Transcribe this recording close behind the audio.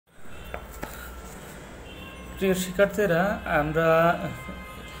প্রিয় শিক্ষার্থীরা, আমরা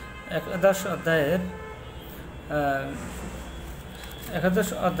একাদশ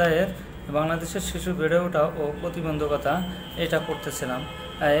অধ্যায়ের বাংলাদেশের শিশু বেড়ে ওঠা ও প্রতিবন্ধকতা এটা পড়তেছিলাম।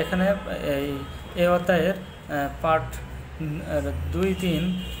 এখানে এই অধ্যায়ের পার্ট 2-3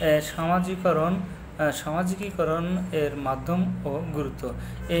 সামাজিকীকরণ এর মাধ্যম ও গুরুত্ব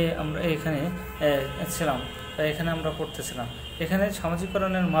আমরা এখানে ছিলাম। এখানে আমরা পড়তেছিলাম। এখানে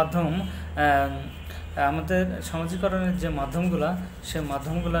সামাজিকরণের মাধ্যম, আমাদের সামাজিকরণের যে মাধ্যমগুলা, সেই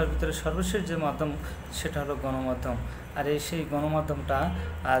মাধ্যমগুলোর ভিতরে সর্বশেষ যে মাধ্যম সেটা হলো গণমাধ্যম। আর সেই গণমাধ্যমটা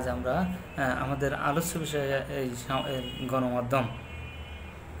আজ আমরা আমাদের আলোচ্য বিষয়ে এই গণমাধ্যম।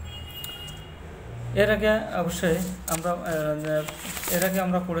 এর আগে অবশ্যই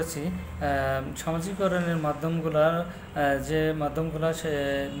আমরা পড়েছি সামাজিকরণের মাধ্যমগুলার যে মাধ্যমগুলো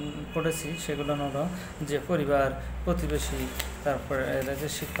পড়েছি সেগুলো হলো যে পরিবার, প্রতিবেশী, তারপরে যে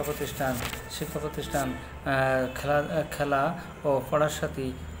শিক্ষা প্রতিষ্ঠান, খেলা ও পড়ার সাথী,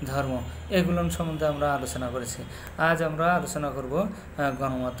 ধর্ম, এগুলো সম্বন্ধে আমরা আলোচনা করেছি। আজ আমরা আলোচনা করব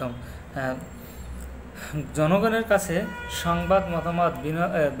গণমাধ্যম। জনগণের কাছে সংবাদ, মতামত,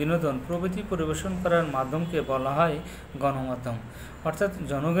 বিনোদন প্রভৃতি পরিবেশন করার মাধ্যমকে বলা হয় গণমাধ্যম। অর্থাৎ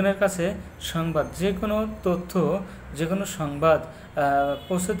জনগণের কাছে সংবাদ, যে কোনো তথ্য, যে কোনো সংবাদ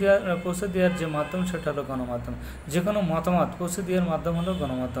পৌঁছে দেওয়ার যে মাধ্যম সেটা হলো গণমাধ্যম। যে কোনো মতামত পৌঁছে দেওয়ার মাধ্যম হলো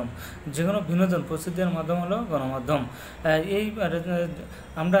গণমাধ্যম। যে কোনো বিনোদন পৌঁছে দেওয়ার মাধ্যম হলো গণমাধ্যম।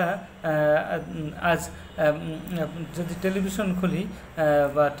 আমরা আজ যদি টেলিভিশন খুলি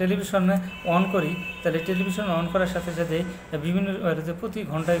বা টেলিভিশন অন করি, তাহলে টেলিভিশন অন করার সাথে সাথে বিভিন্ন প্রতি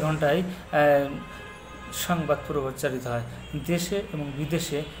ঘন্টায় সংবাদ প্রচারিত হয়। দেশে এবং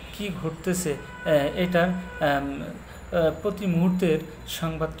বিদেশে কি ঘটতেছে এটার প্রতি মুহূর্তের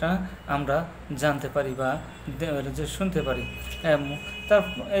সংবাদটা আমরা জানতে পারি বা শুনতে পারি।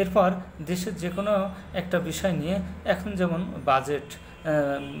 এরপর দেশের যে কোনো একটা বিষয় নিয়ে, এখন যেমন বাজেট,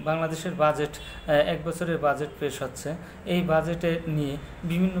 বাংলাদেশের বাজেট, 1 বছরের বাজেট পেশ হচ্ছে। এই বাজেটে নিয়ে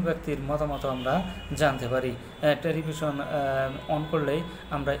বিভিন্ন ব্যক্তির মতামত আমরা জানতে পারি। টেলিভিশন অন করলেই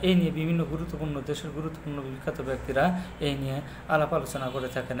আমরা এই নিয়ে বিভিন্ন দেশের গুরুত্বপূর্ণ বিখ্যাত ব্যক্তিরা এই নিয়ে আলাপ আলোচনা করে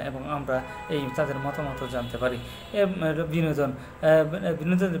থাকেন এবং আমরা তাদের মতামত জানতে পারি। বিনোদন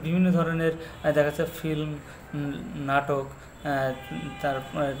বিভিন্ন ধরনের দেখা যাচ্ছে ফিল্ম, নাটক,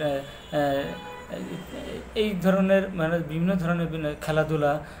 তারপরে এই ধরনের বিভিন্ন ধরনের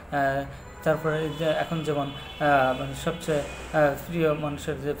খেলাধুলা, তারপরে এখন যেমন সবচেয়ে প্রিয়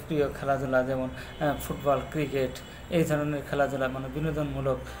মানুষের যে প্রিয় খেলাধুলা, যেমন ফুটবল, ক্রিকেট, এই ধরনের খেলাধুলা,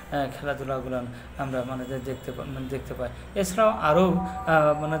 বিনোদনমূলক খেলাধুলাগুলো আমরা দেখতে পাই। এছাড়াও আরও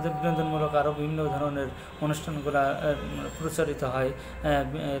বিনোদনমূলক আরও বিভিন্ন ধরনের অনুষ্ঠানগুলা প্রচারিত হয়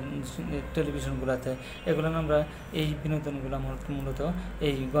টেলিভিশনগুলোতে। এগুলো আমরা এই বিনোদনগুলো মূলত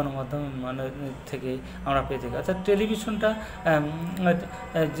এই গণমাধ্যম থেকে আমরা পেয়ে থাকি। অর্থাৎ টেলিভিশনটা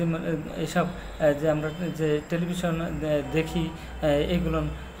এসব যে আমরা যে টেলিভিশন দেখি, এগুলো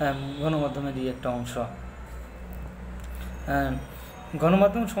গণমাধ্যমেরই একটা অংশ।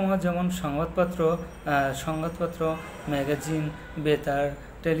 গণমাধ্যম সমূহ যেমন সংবাদপত্র, ম্যাগাজিন, বেতার,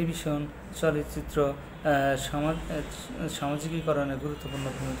 টেলিভিশন, চলচ্চিত্র সামাজিকীকরণে গুরুত্বপূর্ণ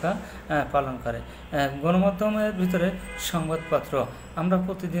ভূমিকা পালন করে। গণমাধ্যমের ভিতরে সংবাদপত্র, আমরা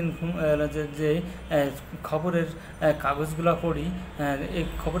প্রতিদিন যে খবরের কাগজগুলো পড়ি, এই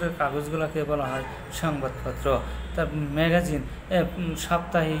খবরের কাগজগুলোকে বলা হয় সংবাদপত্র। তার ম্যাগাজিন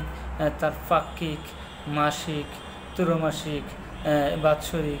সাপ্তাহিক, তার পাক্ষিক, মাসিক, ত্রৈমাসিক,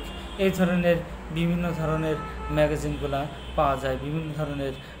 বাৎসরিক, এই ধরনের বিভিন্ন ধরনের ম্যাগাজিনগুলা পাওয়া যায়। বিভিন্ন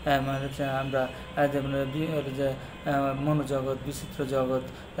ধরনের আমরা যে মনোজগৎ, বিচিত্র জগৎ,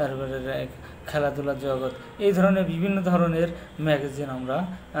 তারপরে খেলাধুলার জগৎ, এই ধরনের বিভিন্ন ধরনের ম্যাগাজিন আমরা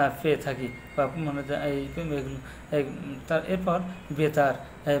পেয়ে থাকি বা এরপর বেতার,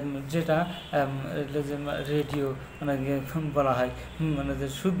 যেটা রেডিও বলা হয়,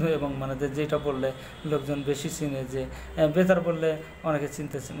 শুদ্ধ এবং যেটা বললে লোকজন বেশি চিনে। যে বেতার বললে অনেকে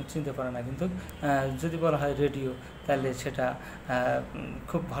চিনতে পারে না, কিন্তু যদি বলা হয় রেডিও, তাহলে সেটা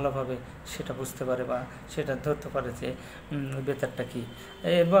খুব ভালোভাবে সেটা বুঝতে পারে বা সেটা ধরতে পারে যে বেতারটা কী।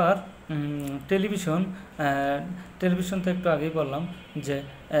 এবার টেলিভিশন তো একটু আগেই বললাম যে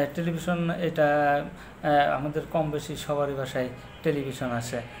টেলিভিশন, এটা আমাদের কম বেশি সবারই বাসায় টেলিভিশন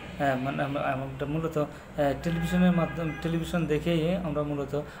আসে। আমরা মূলত টেলিভিশনের মাধ্যমে টেলিভিশন দেখেই আমরা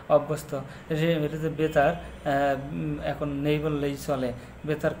মূলত অভ্যস্ত। এটা যে বেতার এখন নেই বললেই চলে,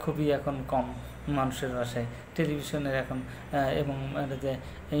 বেতার খুবই এখন কম মানুষের বাসায় টেলিভিশনের এখন এবং যে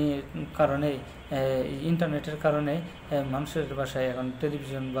এই কারণে ইন্টারনেটের কারণে মানুষের বাসায় এখন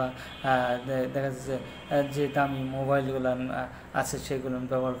টেলিভিশন বা দেখা যাচ্ছে যে দামি মোবাইলগুলো আছে সেগুলো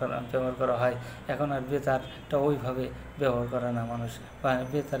ব্যবহার করা হয়। এখন আর বেতারটা ওইভাবে ব্যবহার করে না মানুষ, বা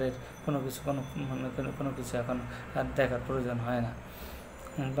বেতারের কোনো কিছু এখন আর দেখার প্রয়োজন হয় না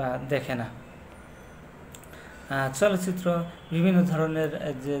বা দেখে না। চলচ্চিত্র বিভিন্ন ধরনের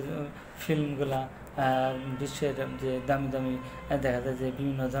যে ফিল্মগুলা বিশ্বের যে দামি দামি দেখা যায় যে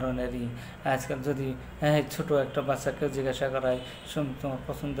বিভিন্ন ধরনেরই আজকাল যদি ছোট একটা বাচ্চাকে জিজ্ঞাসা করায় তোমার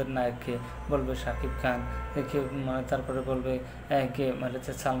পছন্দের নায়ককে, বলবে শাকিব খান, কেউ তারপরে বলবে কে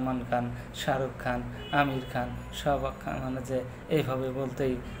হচ্ছে সালমান খান, শাহরুখ খান, আমির খান, সব যে এইভাবে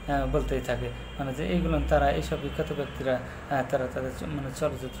বলতেই থাকে। যে এইগুলো তারা এইসব বিখ্যাত ব্যক্তিরা তারা তাদের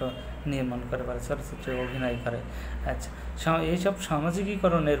চলচ্চিত্র নির্মাণ করে, চলচ্চিত্রে অভিনয় করে। আচ্ছা, এইসব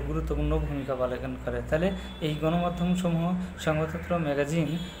সামাজিকীকরণের গুরুত্বপূর্ণ ভূমিকা পালন করে। তাহলে এই গণমাধ্যমসমূহ সংবাদপত্র, ম্যাগাজিন,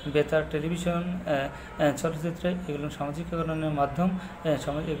 বেতার, টেলিভিশন, চলচ্চিত্রে এগুলো সামাজিকীকরণের মাধ্যম,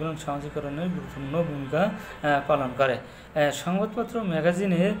 এগুলো সামাজিকীকরণের গুরুত্বপূর্ণ ভূমিকা পালন করে। সংবাদপত্র,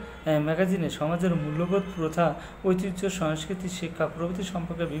 ম্যাগাজিনে সমাজের মূল্যবোধ, প্রথা, ঐতিহ্য, সংস্কৃতি, শিক্ষা প্রভৃতি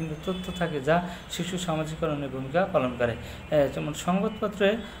সম্পর্কে বিভিন্ন তথ্য থাকে যা শিশু সামাজিকীকরণের ভূমিকা পালন করে। যেমন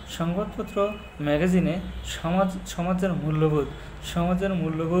সংবাদপত্র ম্যাগাজিনে সমাজের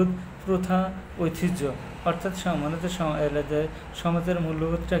মূল্যবোধ, প্রথা, ঐতিহ্য, অর্থাৎ সমাজের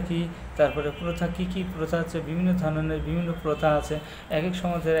মূল্যবোধটা কী, তারপরে প্রথা কী প্রথা আছে, বিভিন্ন প্রথা আছে, এক এক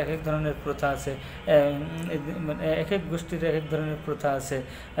সমাজের এক এক ধরনের প্রথা আছে, এক এক গোষ্ঠীর এক এক ধরনের প্রথা আছে।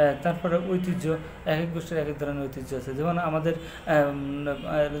 তারপরে ঐতিহ্য, এক এক গোষ্ঠীর এক এক ধরনের ঐতিহ্য আছে। যেমন আমাদের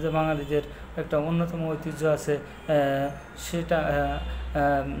বাঙালিদের একটা অন্যতম ঐতিহ্য আছে, সেটা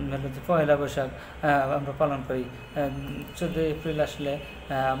পয়লা বৈশাখ আমরা পালন করি। 14 এপ্রিল আসলে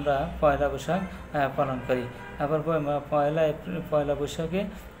আমরা পয়লা বৈশাখ পালন করি। আবার পয়লা বৈশাখে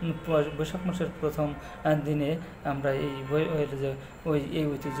বৈশাখ মাসের প্রথম দিনে আমরা এই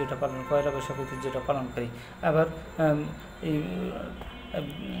ঐতিহ্যটা পয়লা বৈশাখ ঐতিহ্যটা পালন করি। আবার এই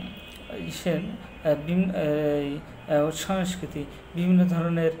সংস্কৃতি, বিভিন্ন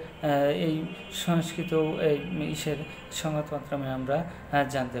ধরনের এই সংস্কৃত সংবাদ মাধ্যমে আমরা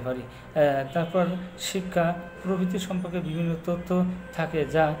জানতে পারি। তারপর শিক্ষা প্রভৃতি সম্পর্কে বিভিন্ন তথ্য থাকে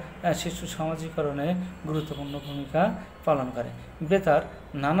যা শিশু সামাজিকীকরণে গুরুত্বপূর্ণ ভূমিকা পালন করে। বেতার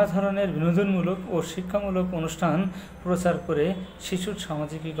নানা ধরনের বিনোদনমূলক ও শিক্ষামূলক অনুষ্ঠান প্রচার করে শিশুর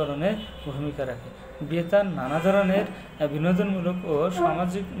সামাজিকীকরণে ভূমিকা রাখে। বেতার নানা ধরনের বিনোদনমূলক ও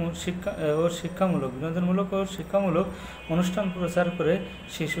শিক্ষামূলক অনুষ্ঠান প্রচার করে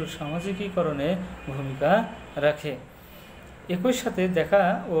শিশুর সামাজিকীকরণে ভূমিকা রাখে। একই সাথে দেখা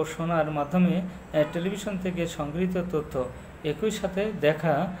ও শোনার মাধ্যমে টেলিভিশন থেকে সংগৃহীত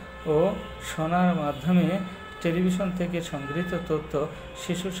তথ্য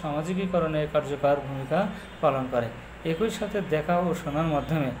শিশুর সামাজিকীকরণে কার্যকর ভূমিকা পালন করে। একই সঙ্গে দেখা ও শোনার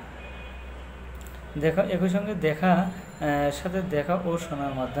মাধ্যমে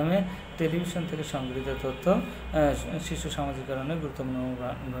টেলিভিশন থেকে সংগৃহীত তথ্য শিশু সামাজিকীকরণে গুরুত্বপূর্ণ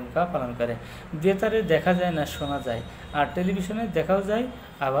ভূমিকা পালন করে। বেতারে দেখা যায় না, শোনা যায়, আর টেলিভিশনে দেখাও যায়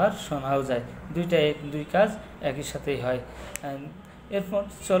আবার শোনাও যায়, দুই কাজ একই সাথেই হয়। এরপর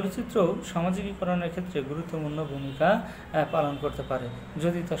চলচ্চিত্রও সামাজিকীকরণের ক্ষেত্রে গুরুত্বপূর্ণ ভূমিকা পালন করতে পারে,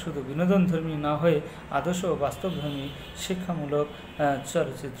 যদি তা শুধু বিনোদনধর্মী না হয়ে আদর্শ ও বাস্তবধর্মী শিক্ষামূলক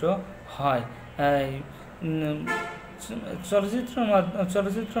চলচ্চিত্র হয়।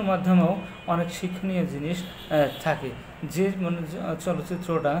 চলচ্চিত্রের মাধ্যমেও অনেক শিক্ষণীয় জিনিস থাকে। যে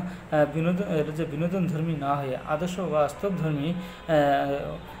চলচ্চিত্রটা বিনোদনধর্মী না হয়ে আদর্শ ও বাস্তবধর্মী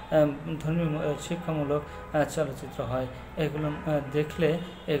শিক্ষামূলক চলচ্চিত্র হয়, এগুলো দেখলে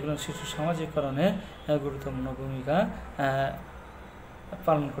এগুলো শিশু সামাজিকীকরণে গুরুত্বপূর্ণ ভূমিকা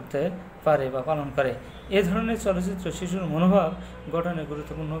পালন করতে পারে বা পালন করে। এ ধরনের চলচ্চিত্র শিশুর মনোভাব গঠনে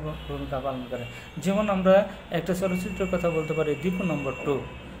গুরুত্বপূর্ণ ভূমিকা পালন করে। যেমন আমরা একটা চলচ্চিত্রের কথা বলতে পারি দীপু নম্বর 2,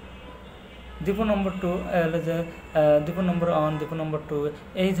 দীপু নম্বর 1, দীপু নম্বর 2,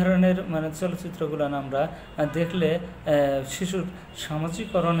 এই ধরনের চলচ্চিত্রগুলো আমরা দেখলে শিশুর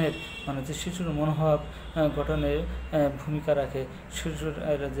সামাজিকীকরণের যে শিশুর মনোভাব গঠনে ভূমিকা রাখে, শিশুর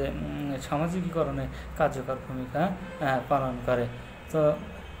যে সামাজিকীকরণে কার্যকর ভূমিকা পালন করে। তো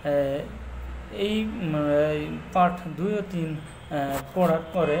এই পার্ট 2 ও 3 পড়ার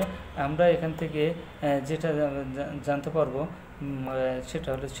পরে আমরা এখান থেকে যেটা জানতে পারবো সেটা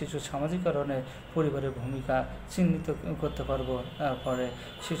হলো শিশুর সামাজিকীকরণে পরিবারের ভূমিকা চিহ্নিত করতে পারবো। তারপরে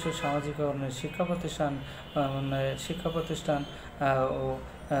শিশুর সামাজিকীকরণের শিক্ষা প্রতিষ্ঠান ও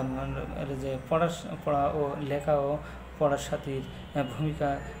যে পড়া ও লেখা ও পড়ার সাথীর ভূমিকা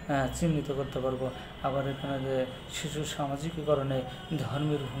চিহ্নিত করতে পারবো। আবার এখানে যে শিশুর সামাজিকীকরণে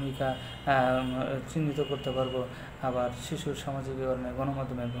ধর্মের ভূমিকা চিহ্নিত করতে পারবো। আবার শিশুর সামাজিকীকরণে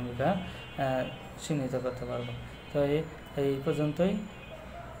গণমাধ্যমের ভূমিকা চিহ্নিত করতে পারবো। তো এই পর্যন্তই।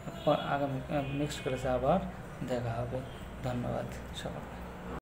 আগামী নেক্সট ক্লাসে আবার দেখা হবে। ধন্যবাদ সকলকে।